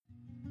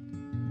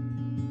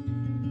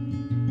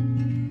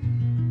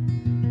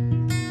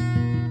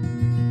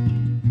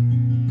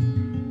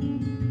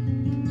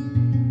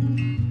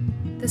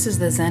This is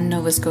the Zen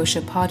Nova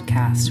Scotia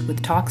podcast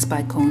with talks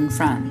by Cone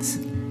Franz.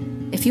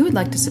 If you would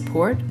like to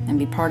support and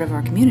be part of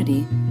our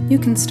community, you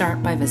can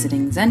start by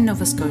visiting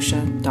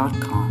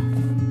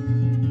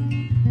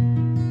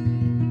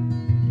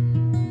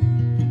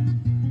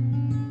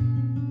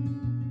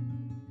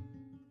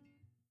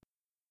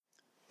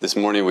This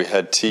morning we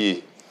had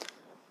tea,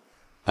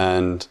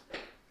 and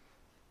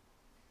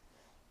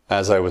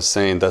as I was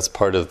saying, that's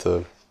part of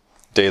the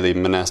daily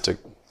monastic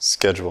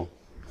schedule,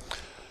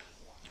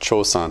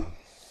 Chosan.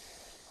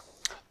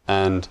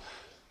 And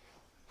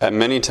at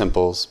many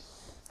temples,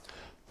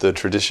 the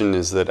tradition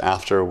is that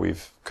after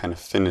we've kind of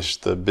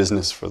finished the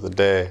business for the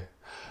day,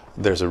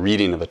 there's a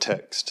reading of a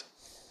text,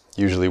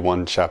 usually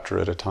one chapter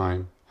at a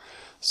time.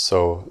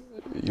 So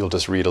you'll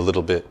just read a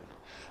little bit,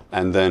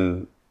 and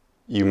then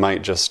you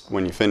might just,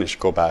 when you finish,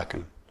 go back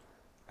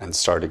and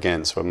start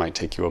again. So it might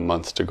take you a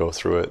month to go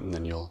through it, and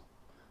then you'll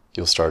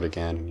start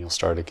again, and you'll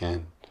start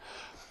again.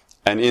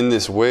 And in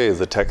this way,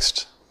 the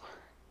text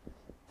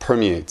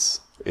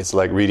permeates. It's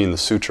like reading the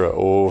sutra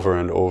over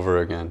and over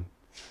again.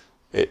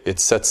 It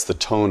sets the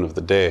tone of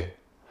the day.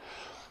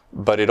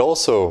 But it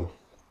also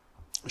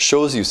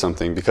shows you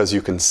something, because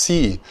you can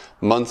see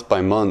month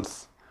by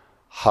month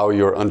how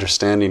your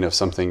understanding of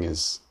something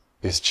is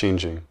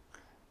changing.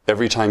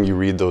 Every time you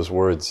read those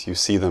words, you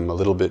see them a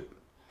little bit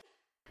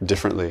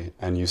differently,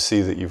 and you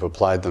see that you've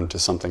applied them to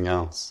something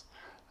else.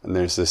 And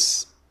there's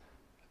this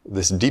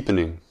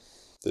deepening,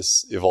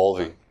 this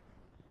evolving.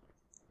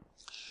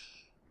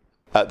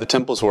 At the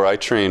temples where I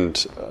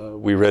trained,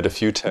 we read a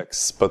few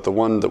texts, but the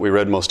one that we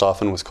read most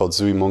often was called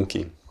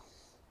Zuimonki.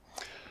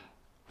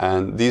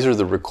 And these are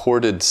the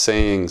recorded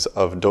sayings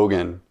of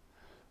Dogen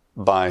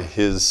by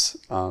his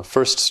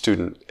first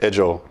student,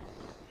 Ejo.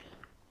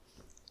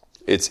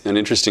 It's an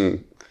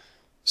interesting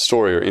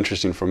story, or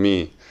interesting for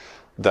me,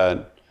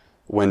 that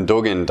when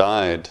Dogen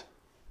died,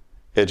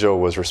 Ejo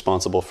was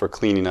responsible for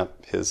cleaning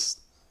up his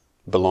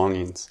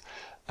belongings.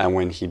 And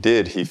when he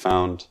did, he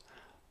found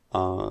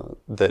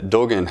that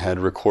Dogen had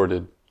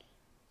recorded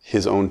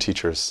his own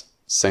teacher's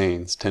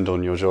sayings, Tendo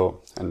Nyojo,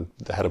 and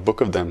they had a book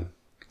of them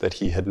that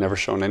he had never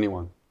shown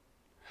anyone.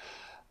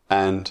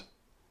 And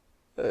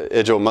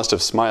Ejo must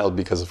have smiled,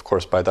 because of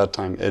course by that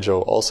time Ejo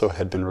also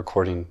had been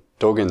recording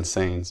Dogen's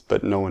sayings,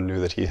 but no one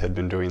knew that he had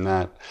been doing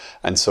that.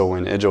 And so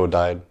when Ejo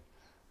died,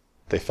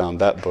 they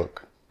found that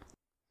book.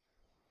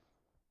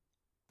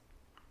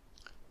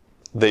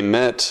 They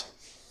met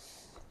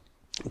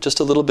just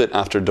a little bit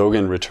after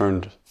Dogen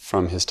returned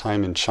from his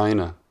time in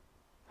China.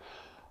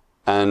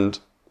 And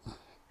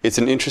it's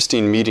an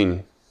interesting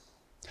meeting,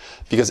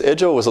 because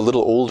Ejo was a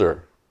little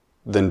older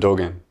than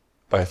Dogen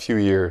by a few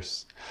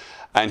years.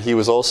 And he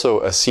was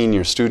also a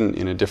senior student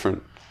in a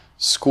different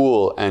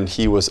school, and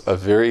he was a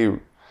very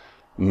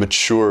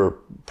mature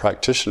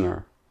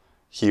practitioner.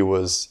 He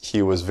was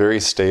very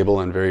stable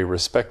and very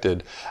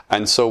respected.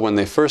 And so when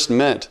they first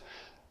met,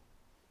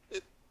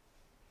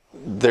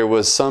 there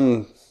was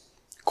some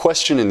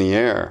question in the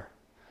air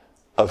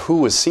of who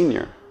was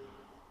senior,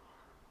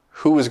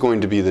 who was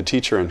going to be the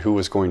teacher and who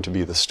was going to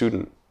be the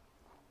student,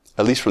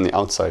 at least from the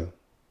outside.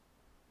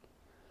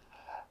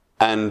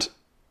 And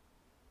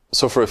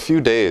so for a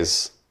few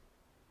days,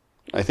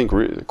 I think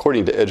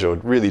according to Ejo,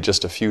 really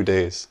just a few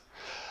days,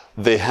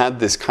 they had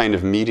this kind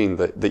of meeting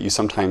that you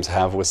sometimes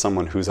have with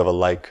someone who's of a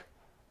like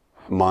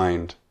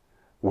mind,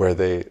 where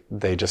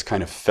they just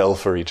kind of fell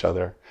for each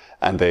other,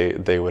 and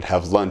they would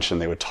have lunch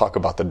and they would talk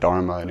about the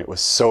Dharma, and it was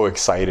so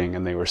exciting,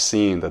 and they were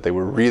seeing that they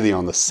were really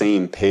on the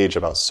same page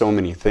about so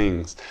many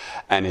things,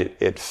 and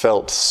it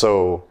felt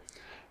so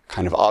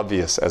kind of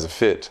obvious as a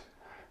fit.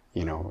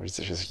 You know, it's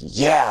just,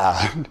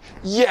 yeah,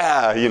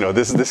 you know,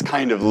 this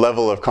kind of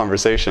level of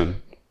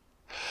conversation.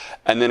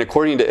 And then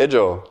according to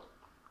Ejo,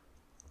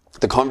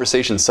 the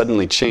conversation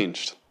suddenly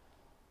changed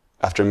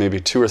after maybe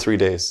 2 or 3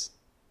 days,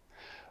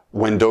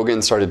 when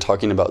Dogen started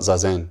talking about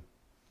Zazen.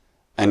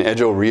 And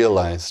Ejo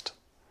realized,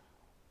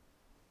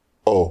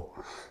 oh,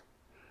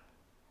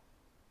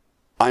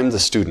 I'm the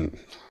student.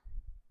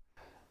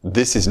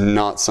 This is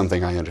not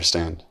something I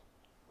understand.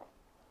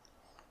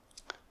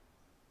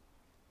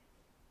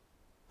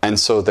 And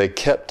so they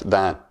kept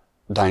that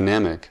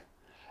dynamic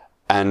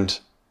and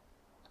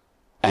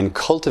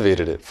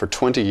cultivated it for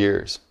 20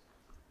 years,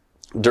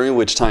 during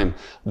which time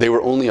they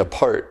were only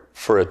apart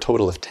for a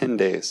total of 10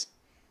 days.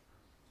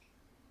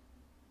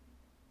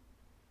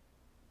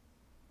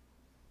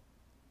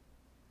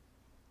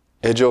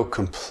 Ejo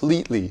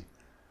completely,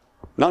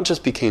 not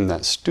just became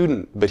that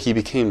student, but he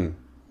became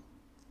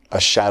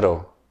a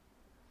shadow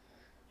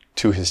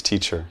to his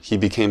teacher. He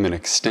became an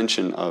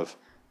extension of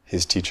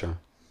his teacher.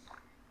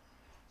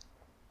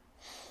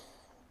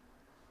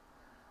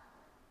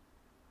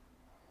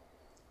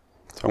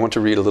 So I want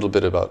to read a little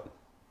bit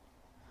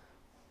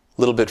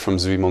from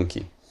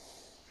Zuimonki.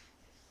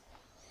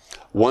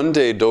 One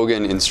day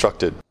Dogen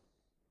instructed.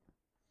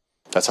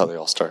 That's how they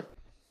all start.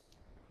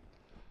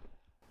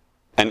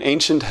 An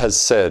ancient has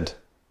said,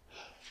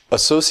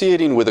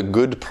 associating with a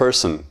good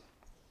person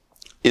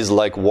is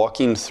like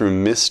walking through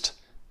mist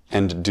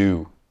and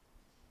dew.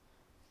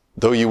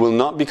 Though you will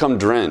not become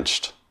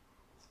drenched,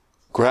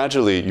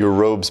 gradually your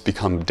robes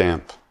become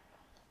damp.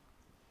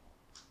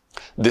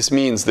 This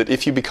means that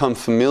if you become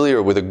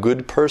familiar with a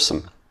good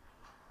person,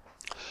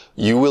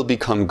 you will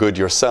become good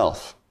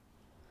yourself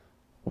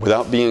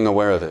without being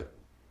aware of it.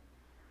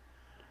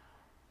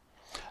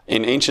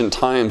 In ancient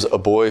times, a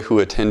boy who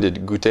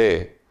attended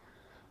Gute,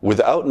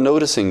 without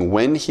noticing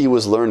when he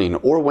was learning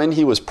or when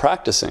he was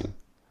practicing,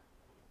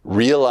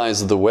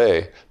 realized the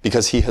way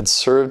because he had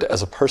served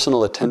as a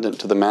personal attendant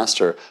to the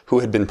master who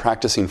had been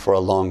practicing for a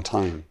long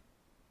time.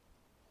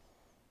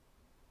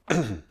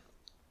 I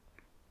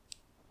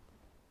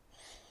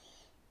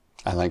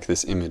like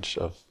this image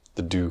of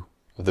the dew,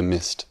 of the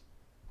mist.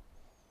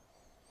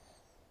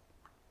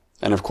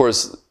 And of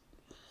course,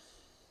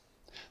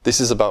 this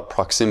is about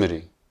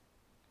proximity.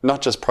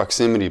 Not just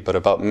proximity, but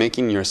about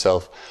making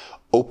yourself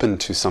open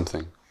to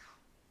something.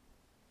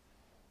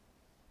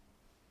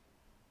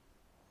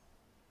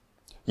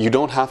 You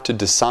don't have to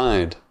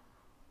decide,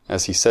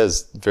 as he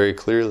says very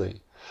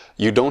clearly,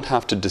 you don't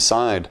have to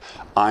decide,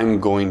 I'm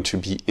going to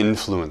be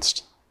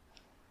influenced.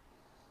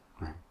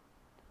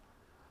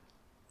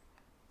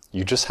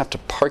 You just have to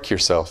park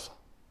yourself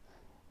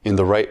in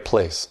the right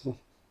place.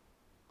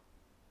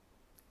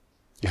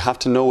 You have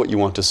to know what you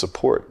want to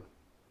support.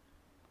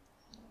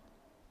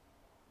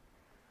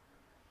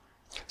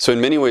 So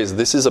in many ways,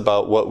 this is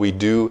about what we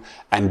do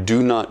and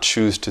do not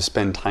choose to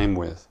spend time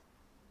with.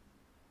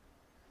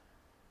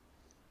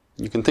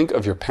 You can think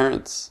of your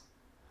parents,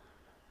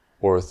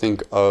 or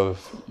think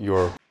of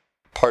your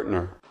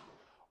partner,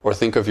 or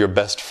think of your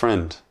best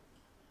friend,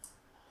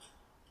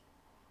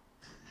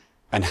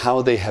 and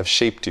how they have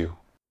shaped you.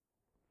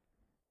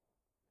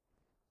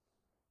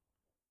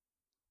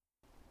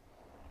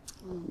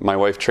 My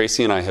wife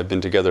Tracy and I have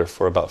been together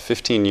for about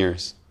 15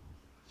 years.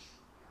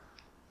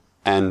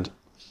 And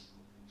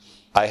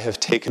I have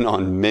taken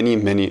on many,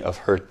 many of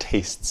her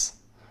tastes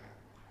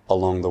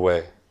along the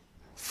way.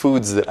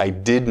 Foods that I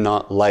did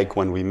not like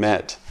when we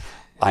met,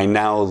 I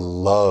now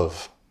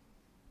love.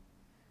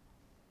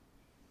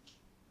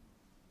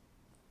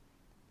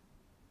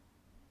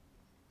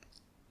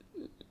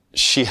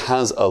 She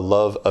has a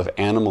love of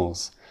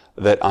animals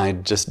that I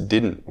just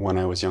didn't when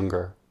I was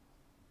younger.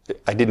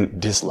 I didn't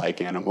dislike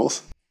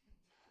animals.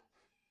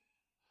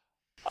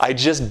 I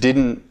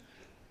didn't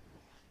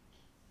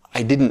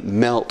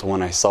melt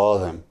when I saw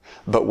them.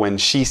 But when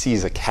she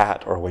sees a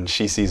cat or when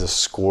she sees a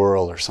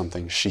squirrel or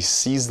something, she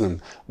sees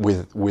them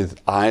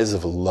with eyes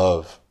of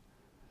love.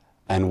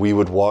 And we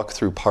would walk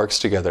through parks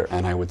together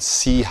and I would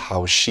see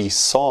how she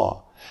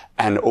saw.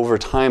 And over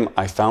time,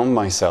 I found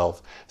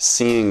myself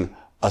seeing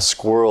a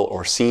squirrel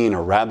or seeing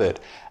a rabbit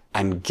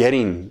and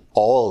getting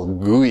all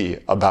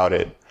gooey about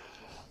it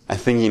and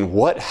thinking,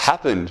 what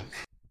happened?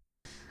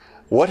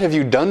 What have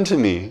you done to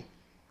me?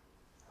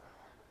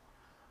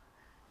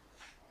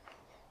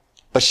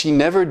 But she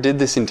never did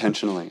this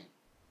intentionally.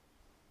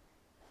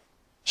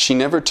 She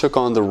never took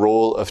on the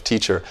role of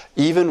teacher.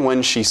 Even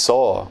when she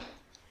saw,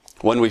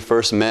 when we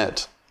first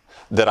met,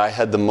 that I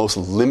had the most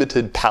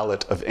limited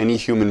palate of any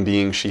human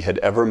being she had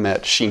ever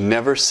met, she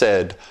never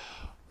said,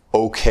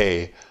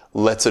 okay,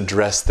 let's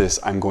address this,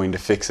 I'm going to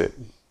fix it.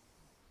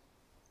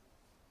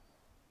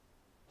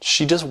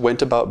 She just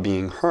went about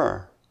being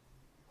her.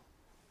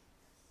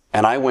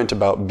 And I went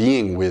about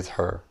being with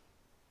her.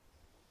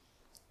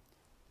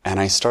 And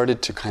I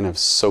started to kind of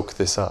soak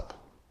this up.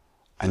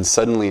 And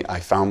suddenly I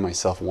found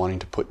myself wanting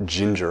to put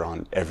ginger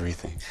on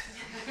everything.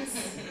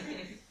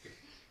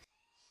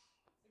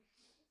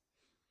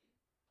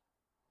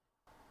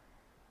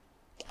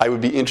 I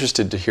would be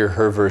interested to hear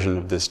her version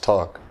of this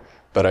talk,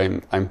 but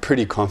I'm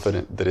pretty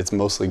confident that it's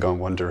mostly gone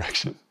one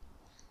direction.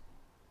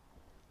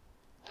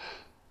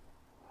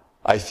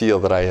 I feel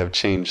that I have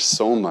changed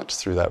so much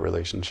through that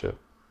relationship.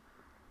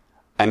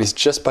 And it's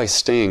just by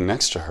staying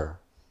next to her.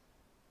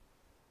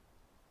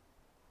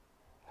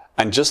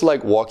 And just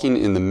like walking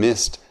in the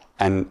mist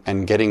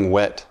and getting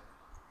wet,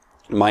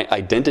 my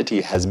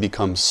identity has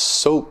become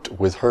soaked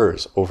with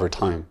hers over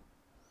time.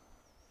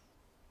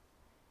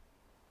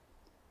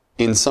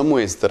 In some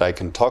ways that I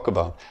can talk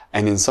about,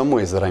 and in some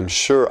ways that I'm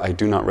sure I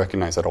do not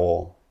recognize at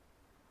all.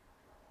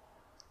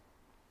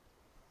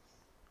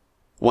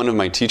 One of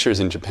my teachers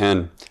in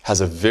Japan has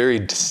a very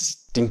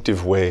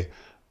distinctive way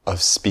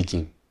of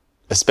speaking,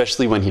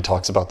 especially when he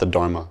talks about the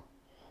Dharma.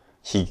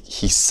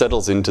 He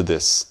settles into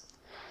this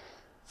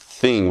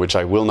thing which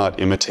I will not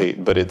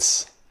imitate, but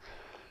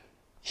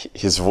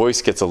his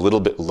voice gets a little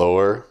bit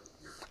lower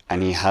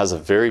and he has a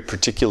very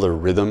particular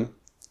rhythm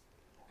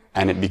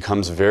and it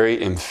becomes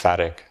very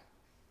emphatic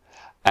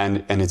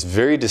and it's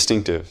very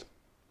distinctive.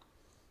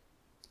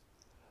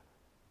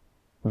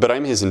 But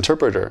I'm his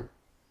interpreter.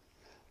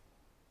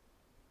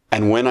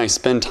 And when I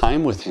spend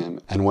time with him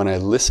and when I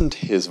listen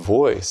to his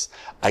voice,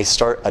 I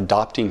start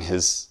adopting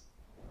his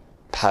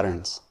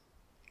patterns.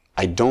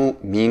 I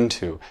don't mean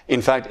to.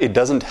 In fact, it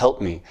doesn't help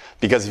me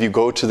because if you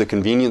go to the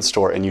convenience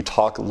store and you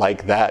talk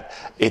like that,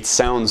 it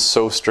sounds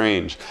so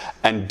strange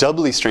and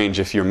doubly strange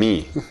if you're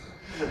me,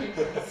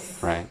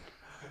 right?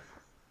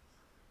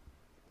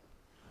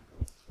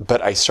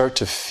 but I start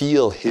to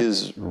feel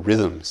his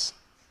rhythms.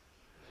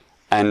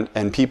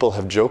 And people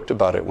have joked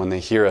about it when they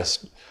hear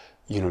us,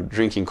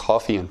 drinking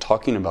coffee and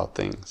talking about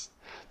things.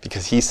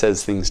 Because he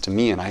says things to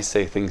me and I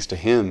say things to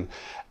him,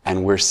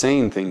 and we're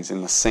saying things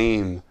in the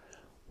same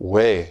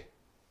way.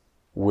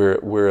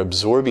 We're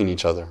absorbing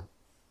each other.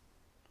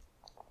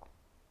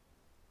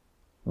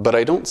 But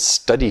I don't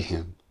study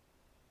him.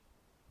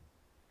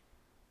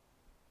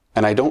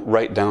 And I don't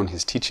write down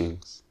his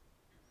teachings.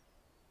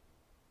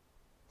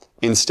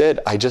 Instead,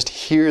 I just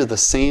hear the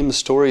same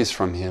stories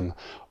from him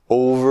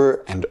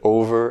over and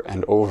over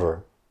and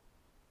over.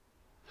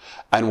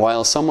 And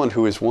while someone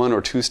who is 1 or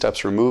 2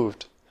 steps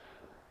removed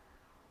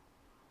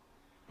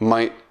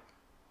might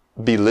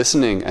be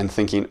listening and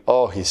thinking,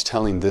 oh, he's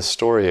telling this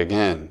story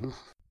again.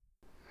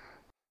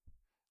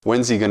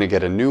 When's he going to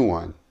get a new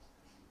one?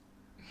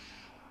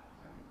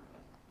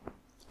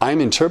 I'm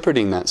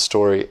interpreting that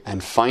story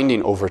and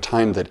finding over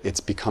time that it's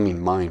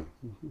becoming mine.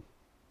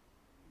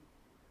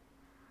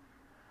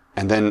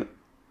 And then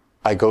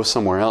I go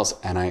somewhere else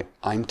and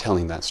I'm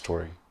telling that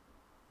story.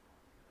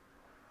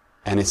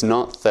 And it's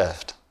not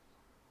theft.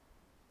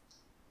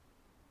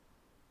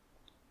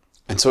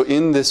 And so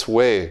in this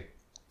way,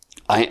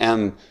 I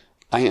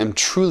am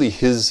truly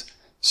his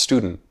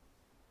student.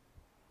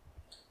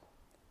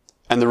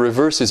 And the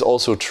reverse is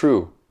also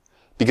true,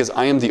 because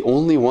I am the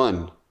only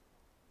one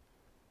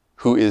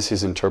who is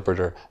his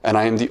interpreter, and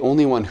I am the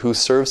only one who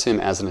serves him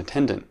as an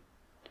attendant.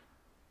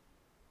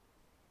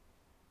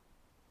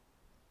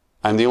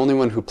 I'm the only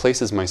one who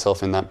places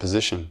myself in that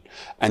position.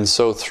 And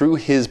so through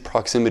his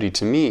proximity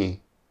to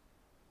me,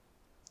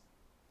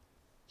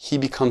 he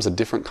becomes a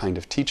different kind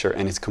of teacher,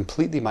 and it's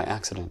completely by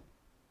accident.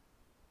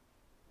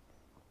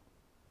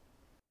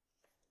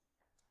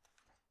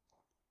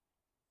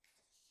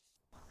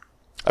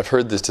 I've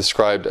heard this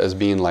described as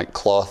being like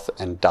cloth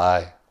and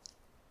dye.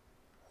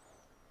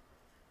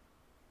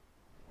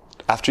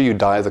 After you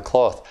dye the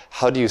cloth,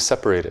 how do you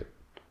separate it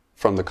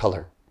from the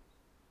color?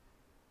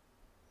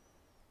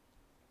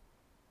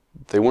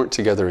 They weren't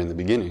together in the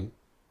beginning.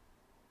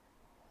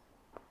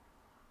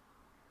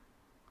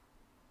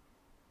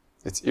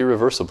 It's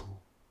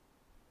irreversible.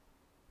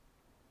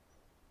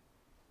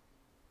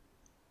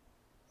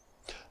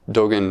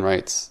 Dogen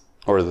writes,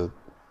 or the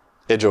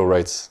Ejo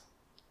writes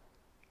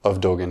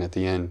of Dogen at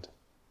the end.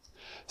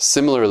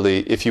 Similarly,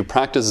 if you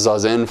practice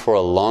Zazen for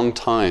a long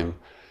time,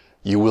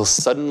 you will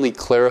suddenly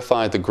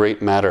clarify the great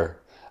matter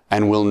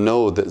and will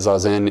know that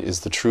Zazen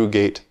is the true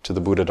gate to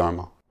the Buddha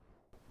Dharma.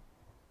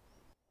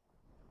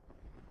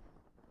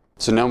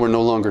 So now we're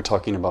no longer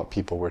talking about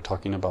people, we're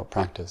talking about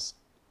practice.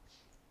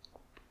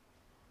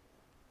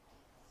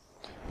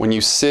 When you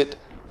sit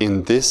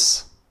in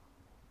this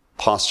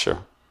posture,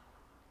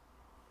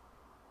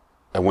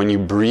 and when you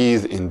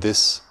breathe in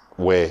this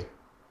way,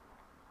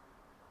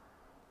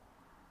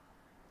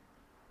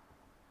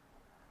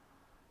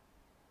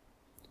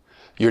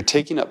 you're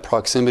taking up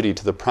proximity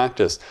to the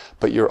practice,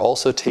 but you're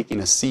also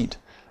taking a seat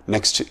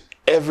next to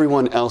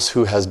everyone else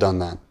who has done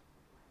that.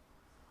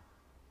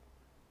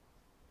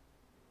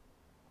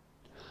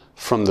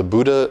 From the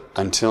Buddha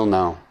until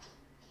now,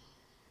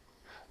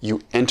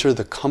 you enter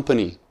the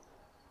company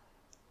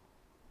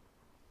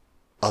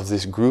of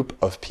this group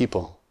of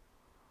people.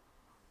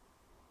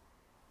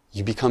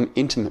 You become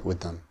intimate with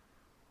them.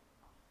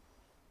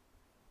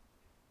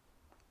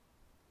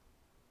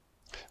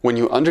 When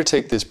you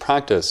undertake this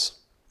practice,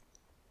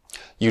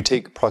 you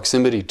take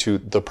proximity to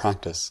the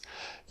practice.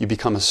 You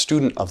become a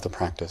student of the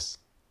practice.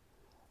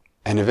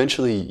 And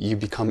eventually you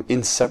become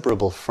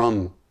inseparable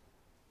from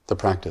the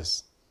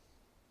practice.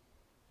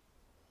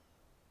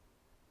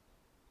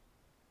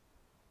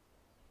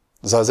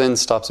 Zazen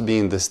stops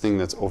being this thing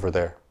that's over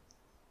there.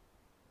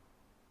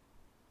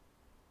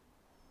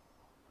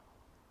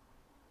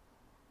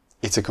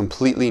 It's a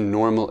completely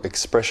normal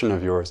expression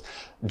of yours,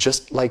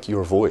 just like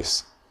your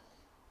voice.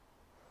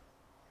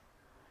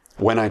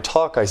 When I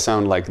talk, I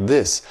sound like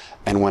this,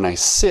 and when I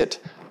sit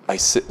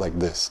like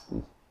this.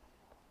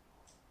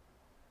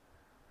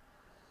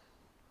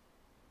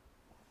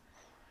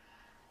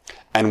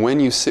 And when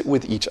you sit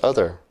with each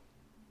other,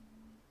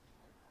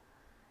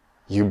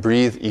 you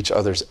breathe each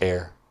other's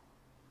air.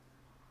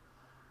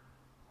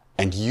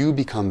 And you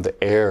become the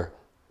air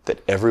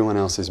that everyone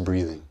else is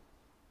breathing.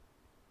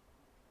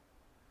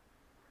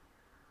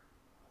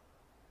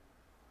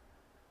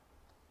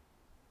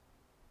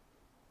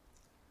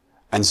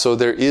 And so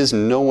there is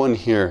no one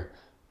here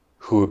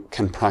who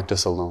can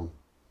practice alone.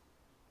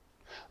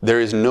 There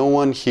is no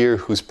one here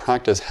whose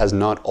practice has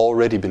not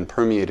already been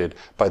permeated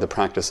by the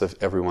practice of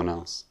everyone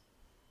else.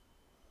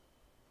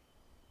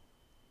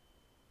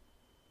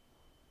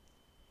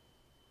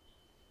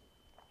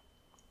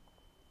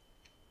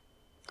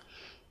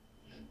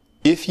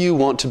 If you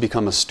want to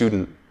become a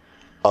student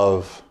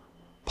of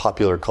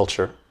popular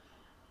culture,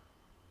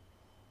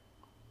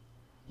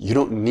 you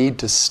don't need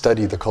to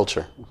study the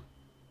culture.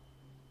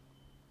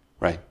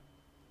 Right?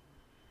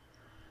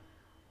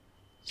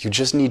 You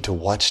just need to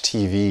watch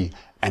TV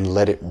and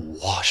let it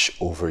wash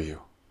over you.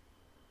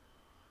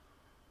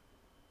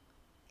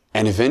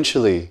 And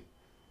eventually,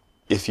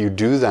 if you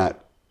do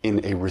that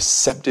in a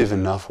receptive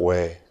enough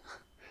way,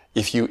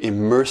 if you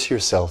immerse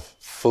yourself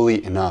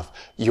fully enough,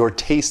 your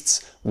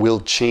tastes will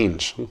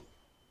change.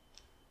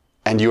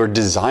 And your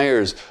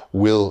desires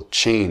will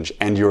change.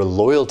 And your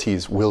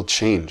loyalties will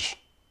change.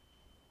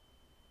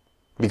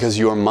 Because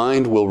your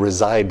mind will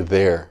reside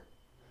there,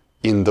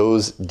 in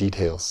those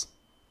details.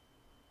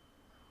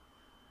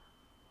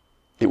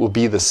 It will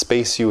be the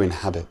space you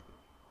inhabit.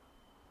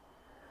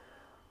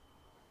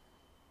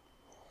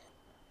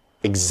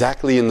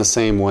 Exactly in the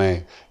same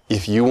way,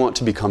 if you want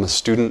to become a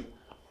student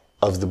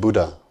of the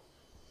Buddha,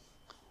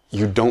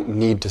 you don't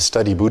need to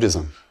study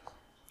Buddhism.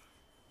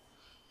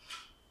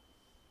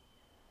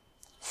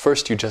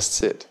 First, you just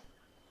sit.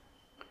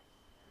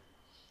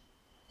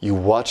 You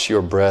watch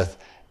your breath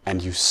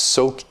and you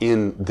soak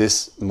in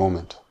this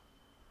moment.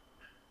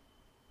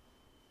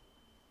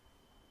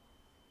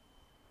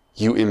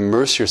 You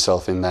immerse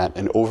yourself in that,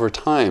 and over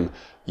time,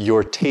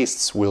 your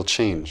tastes will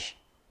change.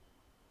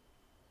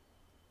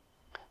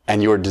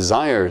 And your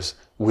desires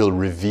will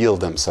reveal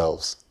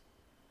themselves.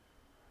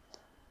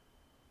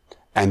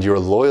 And your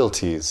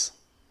loyalties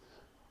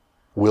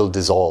will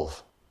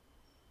dissolve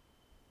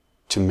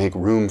to make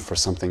room for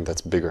something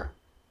that's bigger.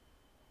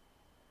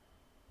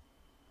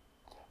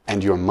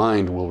 And your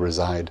mind will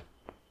reside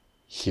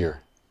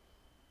here,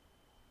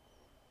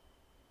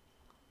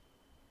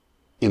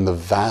 in the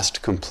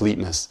vast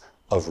completeness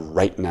of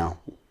right now.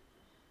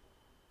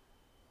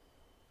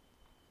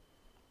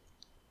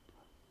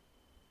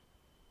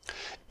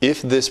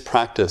 If this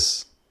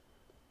practice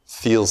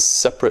feels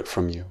separate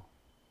from you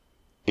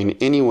in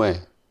any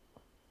way,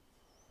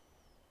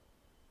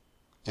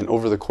 and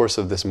over the course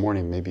of this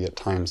morning, maybe at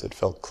times it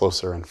felt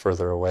closer and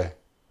further away.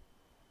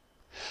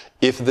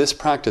 If this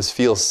practice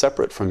feels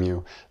separate from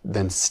you,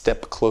 then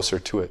step closer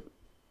to it.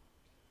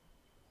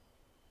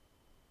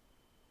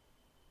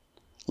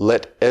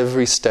 Let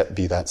every step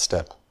be that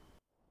step,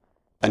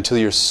 until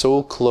you're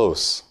so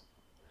close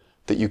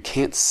that you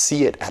can't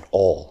see it at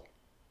all,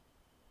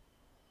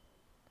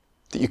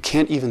 that you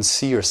can't even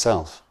see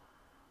yourself,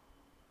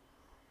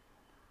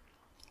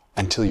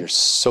 until you're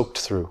soaked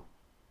through.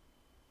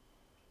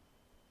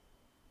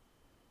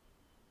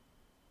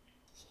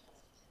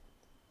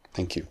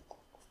 Thank you.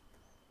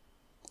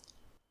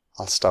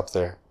 I'll stop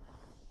there.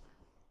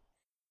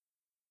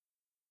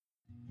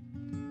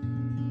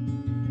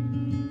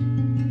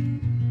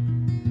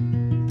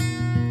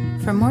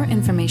 For more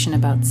information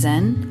about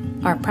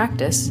Zen, our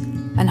practice,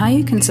 and how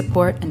you can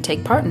support and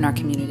take part in our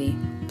community,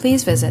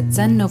 please visit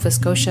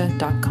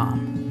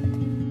zennovascotia.com.